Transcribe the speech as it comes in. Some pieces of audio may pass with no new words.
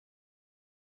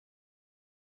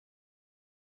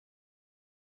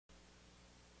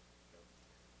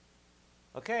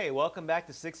Okay, welcome back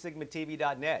to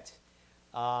SixSigmaTV.net.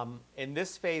 In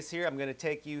this phase here, I'm going to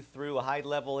take you through a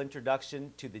high-level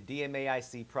introduction to the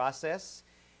DMAIC process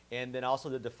and then also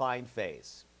the define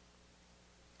phase.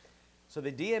 So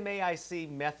the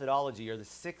DMAIC methodology, or the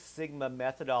Six Sigma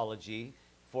methodology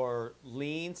for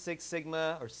Lean Six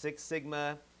Sigma or Six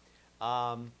Sigma,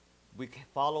 we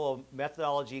follow a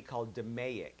methodology called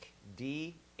DMAIC,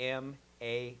 D-M-A-I-C.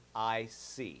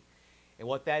 And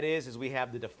what that is we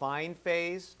have the define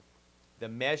phase, the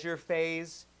measure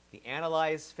phase, the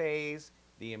analyze phase,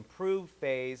 the improve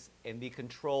phase, and the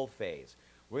control phase.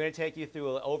 We're going to take you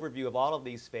through an overview of all of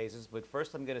these phases, but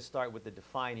first I'm going to start with the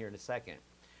define here in a second.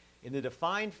 In the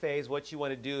define phase, what you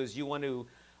want to do is you want to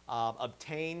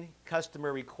obtain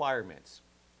customer requirements.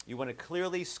 You want to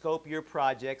clearly scope your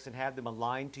projects and have them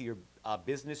aligned to your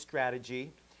business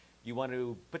strategy. You want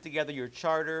to put together your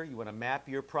charter. You want to map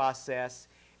your process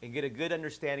and get a good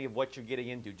understanding of what you're getting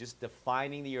into, just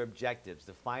defining your objectives,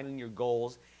 defining your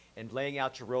goals, and laying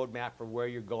out your roadmap for where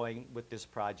you're going with this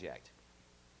project.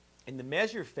 In the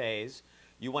measure phase,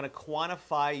 you want to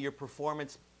quantify your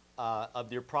performance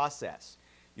of your process.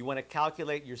 You want to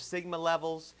calculate your sigma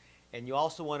levels, and you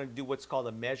also want to do what's called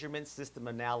a measurement system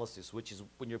analysis, which is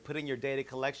when you're putting your data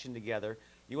collection together,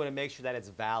 you want to make sure that it's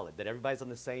valid, that everybody's on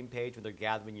the same page when they're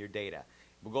gathering your data.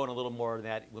 We'll go into a little more on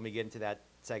that when we get into that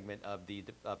segment of the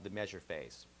measure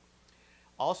phase.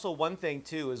 Also, one thing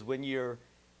too is when you're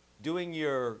doing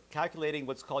your calculating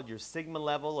what's called your sigma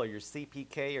level or your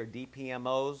CPK or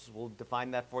DPMOs, we'll define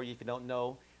that for you if you don't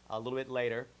know a little bit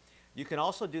later. You can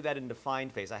also do that in define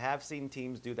phase. I have seen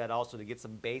teams do that also to get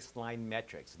some baseline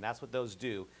metrics, and that's what those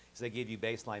do, is they give you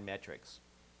baseline metrics.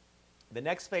 The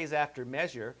next phase after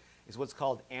measure is what's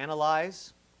called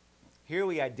analyze. Here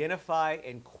we identify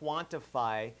and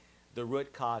quantify the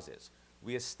root causes.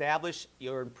 We establish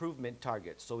your improvement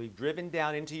targets. So we've driven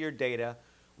down into your data.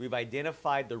 We've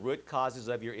identified the root causes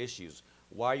of your issues.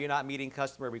 Why you're not meeting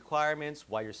customer requirements,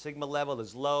 why your sigma level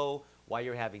is low, why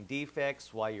you're having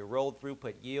defects, why your rolled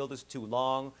throughput yield is too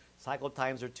long, cycle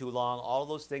times are too long, all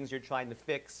those things you're trying to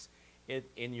fix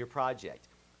in your project.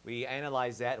 We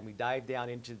analyze that and we dive down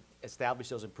into establish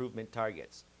those improvement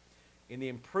targets. In the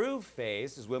improve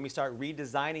phase is when we start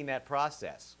redesigning that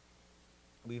process.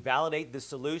 We validate the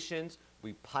solutions,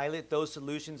 we pilot those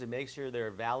solutions and make sure they're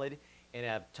valid and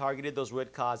have targeted those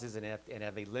root causes and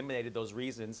have eliminated those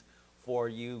reasons for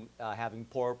you having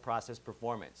poor process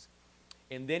performance.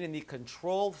 And then in the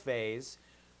control phase,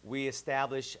 we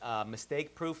establish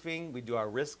mistake proofing, we do our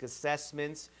risk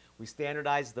assessments, we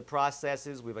standardize the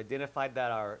processes, we've identified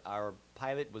that our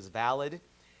pilot was valid,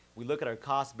 we look at our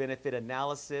cost-benefit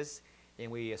analysis, and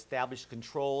we establish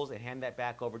controls and hand that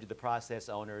back over to the process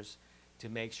owners to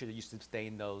make sure that you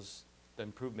sustain the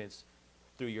improvements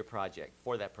through your project,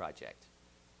 for that project.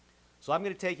 So I'm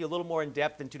going to take you a little more in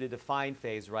depth into the define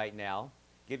phase right now,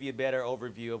 give you a better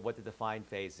overview of what the define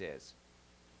phase is.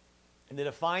 In the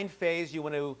define phase, you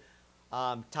want to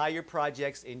tie your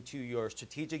projects into your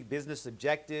strategic business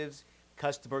objectives,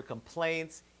 customer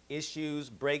complaints,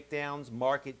 issues, breakdowns,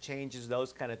 market changes,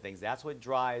 those kind of things. That's what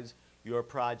drives your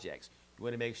projects. You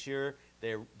want to make sure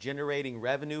they're generating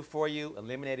revenue for you,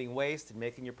 eliminating waste, and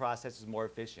making your processes more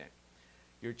efficient.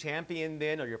 Your champion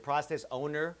then, or your process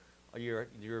owner, or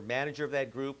your manager of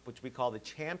that group, which we call the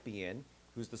champion,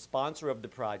 who's the sponsor of the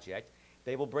project,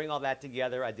 they will bring all that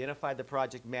together, identify the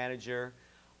project manager,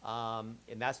 and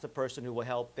that's the person who will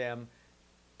help them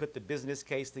put the business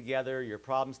case together, your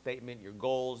problem statement, your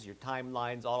goals, your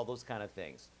timelines, all of those kind of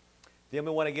things. Then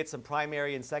we want to get some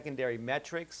primary and secondary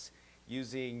metrics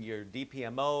using your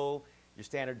DPMO, your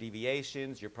standard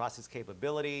deviations, your process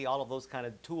capability, all of those kind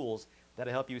of tools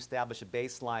that'll help you establish a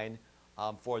baseline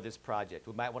for this project.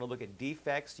 We might want to look at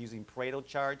defects using Pareto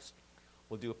charts.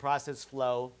 We'll do a process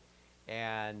flow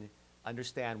and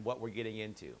understand what we're getting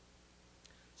into.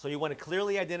 So you want to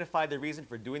clearly identify the reason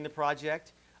for doing the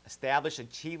project, establish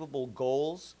achievable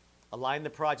goals, align the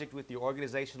project with your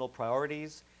organizational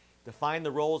priorities, define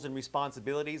the roles and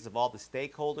responsibilities of all the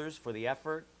stakeholders for the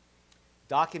effort,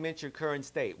 document your current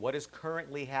state, what is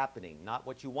currently happening, not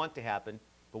what you want to happen,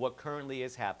 but what currently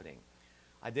is happening.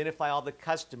 Identify all the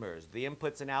customers, the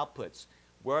inputs and outputs,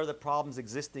 where are the problems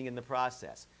existing in the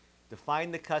process.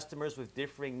 Define the customers with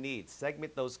differing needs.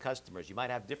 Segment those customers. You might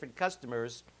have different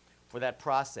customers for that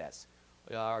process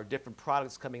or different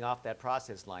products coming off that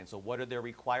process line. So what are their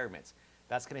requirements?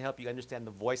 That's going to help you understand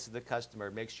the voice of the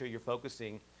customer. Make sure you're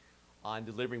focusing on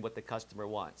delivering what the customer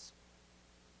wants.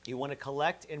 You want to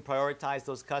collect and prioritize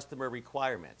those customer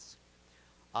requirements.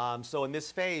 So in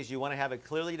this phase, you want to have a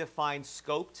clearly defined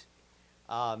scoped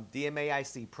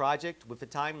DMAIC project with a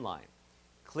timeline.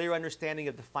 Clear understanding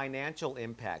of the financial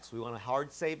impacts. We want a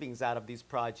hard savings out of these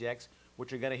projects,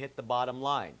 which are going to hit the bottom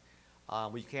line.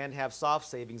 We can have soft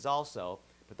savings also,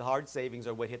 but the hard savings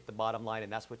are what hit the bottom line,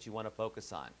 and that's what you want to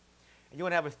focus on. And you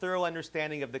want to have a thorough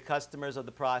understanding of the customers of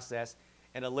the process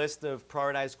and a list of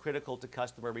prioritized critical to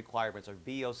customer requirements, or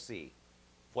VOC,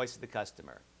 voice of the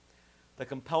customer. The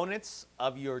components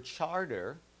of your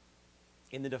charter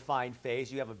in the define phase,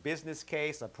 you have a business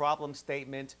case, a problem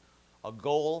statement, a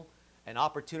goal, an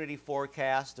opportunity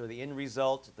forecast, or the end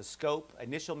result, the scope,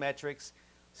 initial metrics,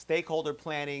 stakeholder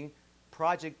planning,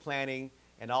 project planning,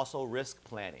 and also risk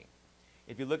planning.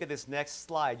 If you look at this next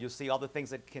slide, you'll see all the things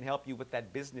that can help you with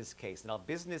that business case. Now,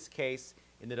 business case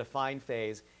in the define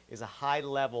phase is a high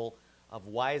level of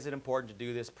why is it important to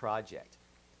do this project.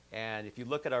 And if you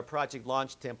look at our project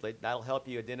launch template, that'll help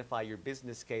you identify your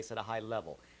business case at a high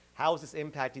level. How is this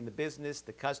impacting the business,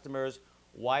 the customers?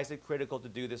 Why is it critical to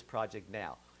do this project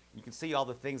now? You can see all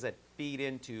the things that feed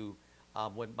into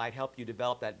what might help you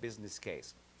develop that business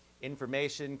case.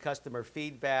 Information, customer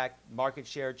feedback, market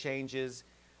share changes,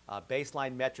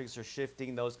 baseline metrics or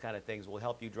shifting, those kind of things will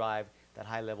help you drive that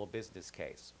high-level business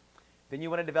case. Then you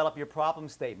want to develop your problem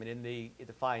statement in the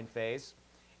define phase.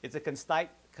 It's a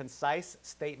concise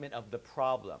statement of the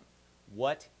problem.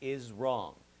 What is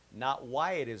wrong? Not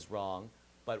why it is wrong,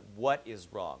 but what is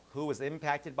wrong. Who is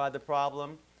impacted by the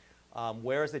problem?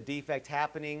 Where is the defect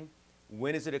happening?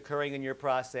 When is it occurring in your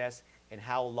process? And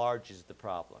how large is the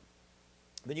problem?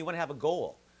 Then you want to have a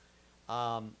goal.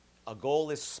 A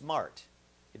goal is SMART.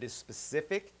 It is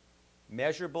specific,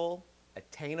 measurable,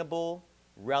 attainable,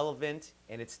 relevant,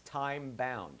 and it's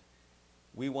time-bound.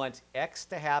 We want X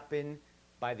to happen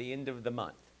by the end of the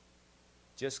month.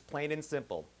 Just plain and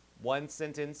simple. One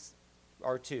sentence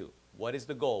or two. What is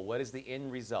the goal? What is the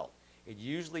end result? It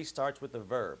usually starts with a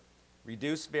verb.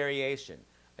 Reduce variation.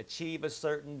 Achieve a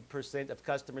certain % of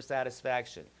customer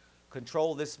satisfaction.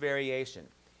 Control this variation.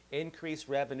 Increase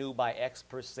revenue by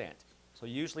X%. So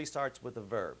usually starts with a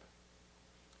verb.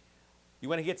 You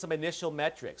want to get some initial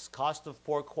metrics, cost of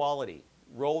poor quality,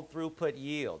 rolled throughput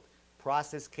yield,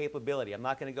 process capability. I'm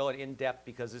not going to go in depth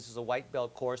because this is a white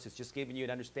belt course. It's just giving you an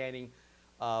understanding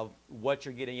of what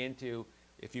you're getting into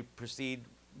if you proceed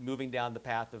moving down the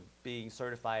path of being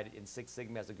certified in Six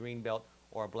Sigma as a green belt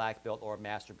or a black belt or a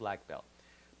master black belt.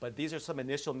 But these are some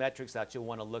initial metrics that you'll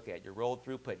want to look at. Your rolled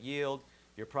throughput yield,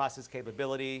 your process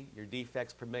capability, your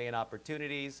defects per million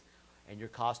opportunities, and your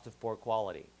cost of poor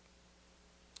quality.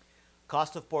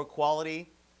 Cost of poor quality,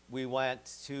 we want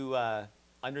to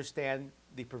understand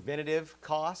the preventative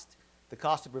cost, the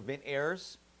cost to prevent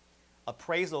errors,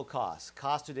 appraisal costs,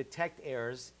 cost to detect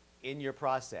errors in your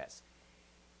process,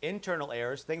 internal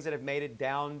errors, things that have made it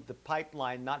down the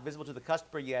pipeline, not visible to the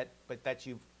customer yet, but that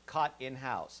you've caught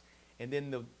in-house. And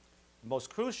then the most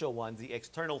crucial ones, the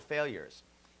external failures.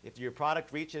 If your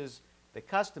product reaches the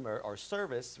customer or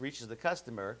service reaches the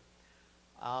customer,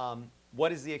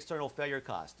 what is the external failure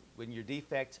cost when your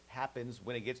defect happens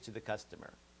when it gets to the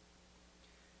customer?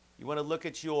 You want to look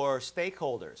at your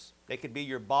stakeholders. They could be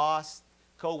your boss,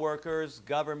 co-workers,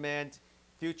 government,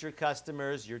 future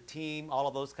customers, your team, all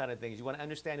of those kind of things. You want to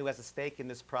understand who has a stake in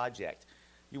this project.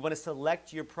 You want to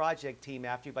select your project team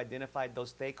after you've identified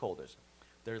those stakeholders.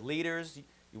 They're leaders.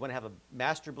 You want to have a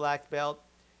master black belt.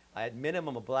 At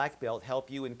minimum, a black belt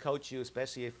help you and coach you,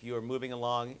 especially if you're moving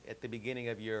along at the beginning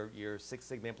of your Six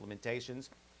Sigma implementations.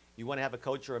 You want to have a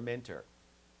coach or a mentor.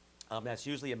 That's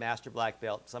usually a master black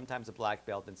belt, sometimes a black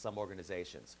belt in some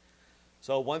organizations.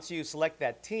 So once you select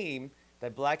that team,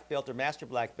 that black belt or master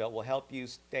black belt will help you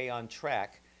stay on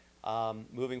track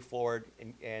moving forward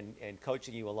and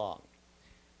coaching you along.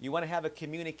 You want to have a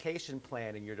communication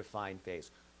plan in your define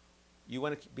phase. You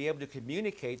want to be able to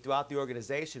communicate throughout the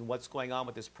organization what's going on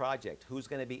with this project, who's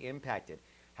going to be impacted,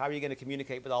 how are you going to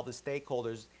communicate with all the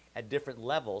stakeholders at different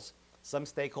levels. Some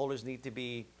stakeholders need to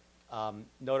be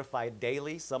notified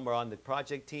daily, some are on the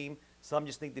project team, some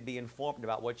just need to be informed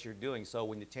about what you're doing so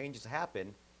when the changes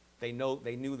happen, they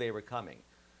knew they were coming.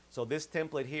 So this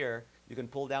template here, you can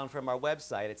pull down from our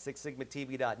website at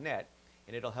sixsigmatv.net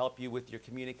and it'll help you with your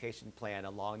communication plan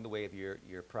along the way of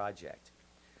your project.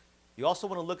 You also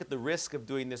want to look at the risk of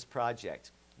doing this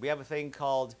project. We have a thing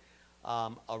called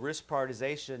a risk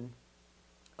prioritization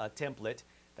template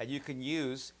that you can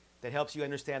use that helps you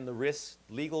understand the risks,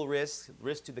 legal risks,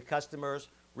 risk to the customers,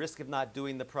 risk of not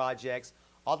doing the projects,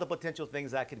 all the potential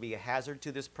things that could be a hazard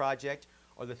to this project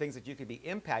or the things that you could be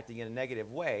impacting in a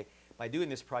negative way by doing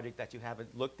this project that you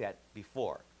haven't looked at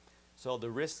before. So the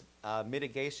risk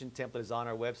mitigation template is on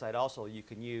our website also. You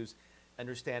can use,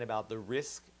 understand about the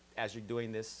risk as you're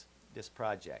doing this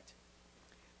project.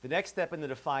 The next step in the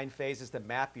define phase is to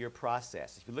map your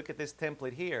process. If you look at this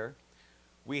template here,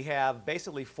 we have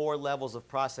basically 4 levels of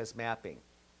process mapping.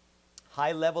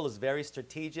 High level is very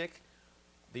strategic,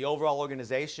 the overall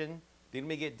organization. Then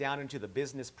we get down into the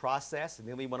business process, and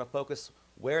then we want to focus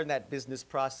where in that business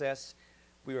process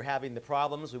we were having the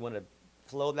problems. We want to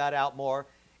flow that out more.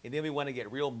 And then we want to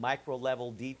get real micro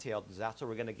level detail, because that's where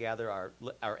we're going to gather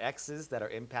our X's that are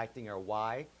impacting our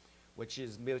Y, which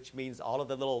means all of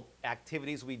the little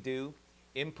activities we do,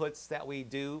 inputs that we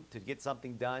do to get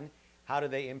something done, how do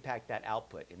they impact that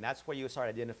output? And that's where you start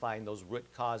identifying those root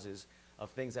causes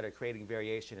of things that are creating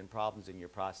variation and problems in your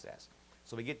process.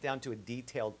 So we get down to a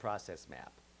detailed process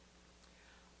map.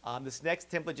 This next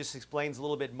template just explains a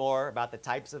little bit more about the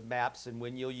types of maps and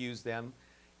when you'll use them,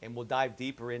 and we'll dive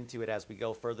deeper into it as we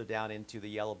go further down into the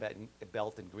yellow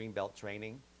belt and green belt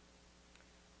training.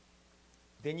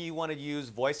 Then you want to use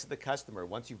voice of the customer.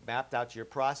 Once you've mapped out your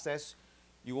process,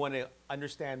 you want to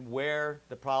understand where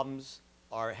the problems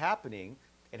are happening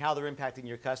and how they're impacting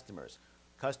your customers.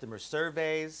 Customer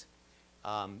surveys,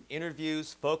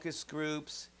 interviews, focus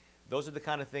groups, those are the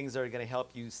kind of things that are going to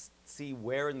help you see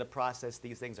where in the process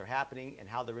these things are happening and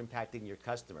how they're impacting your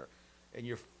customer. And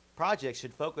your project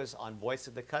should focus on voice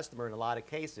of the customer in a lot of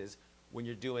cases when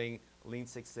you're doing Lean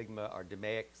Six Sigma or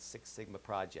DMAIC Six Sigma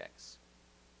projects.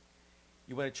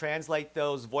 You want to translate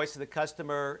those voice of the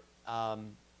customer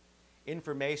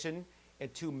information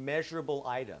into measurable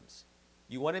items.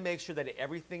 You want to make sure that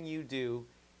everything you do,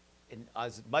 and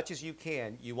as much as you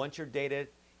can, you want your data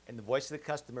and the voice of the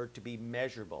customer to be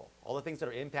measurable. All the things that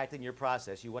are impacting your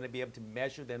process, you want to be able to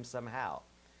measure them somehow.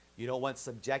 You don't want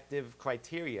subjective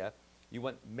criteria. You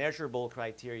want measurable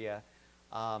criteria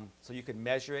so you can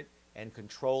measure it and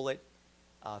control it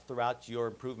throughout your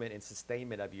improvement and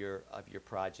sustainment of your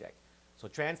project. So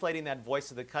translating that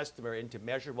voice of the customer into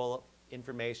measurable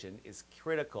information is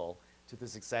critical to the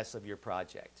success of your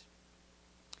project.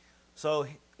 So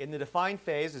in the define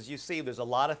phase, as you see, there's a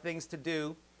lot of things to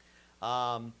do.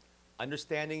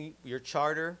 Understanding your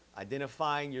charter,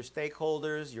 identifying your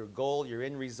stakeholders, your goal, your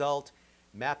end result,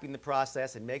 mapping the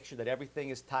process, and make sure that everything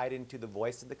is tied into the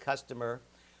voice of the customer,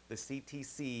 the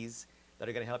CTCs that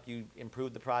are going to help you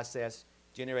improve the process,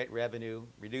 generate revenue,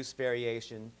 reduce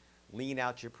variation, lean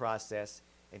out your process,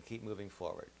 and keep moving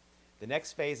forward. The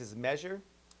next phase is measure,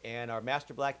 and our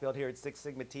Master Black Belt here at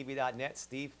SixSigmaTV.net,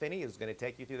 Steve Finney, is going to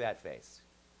take you through that phase.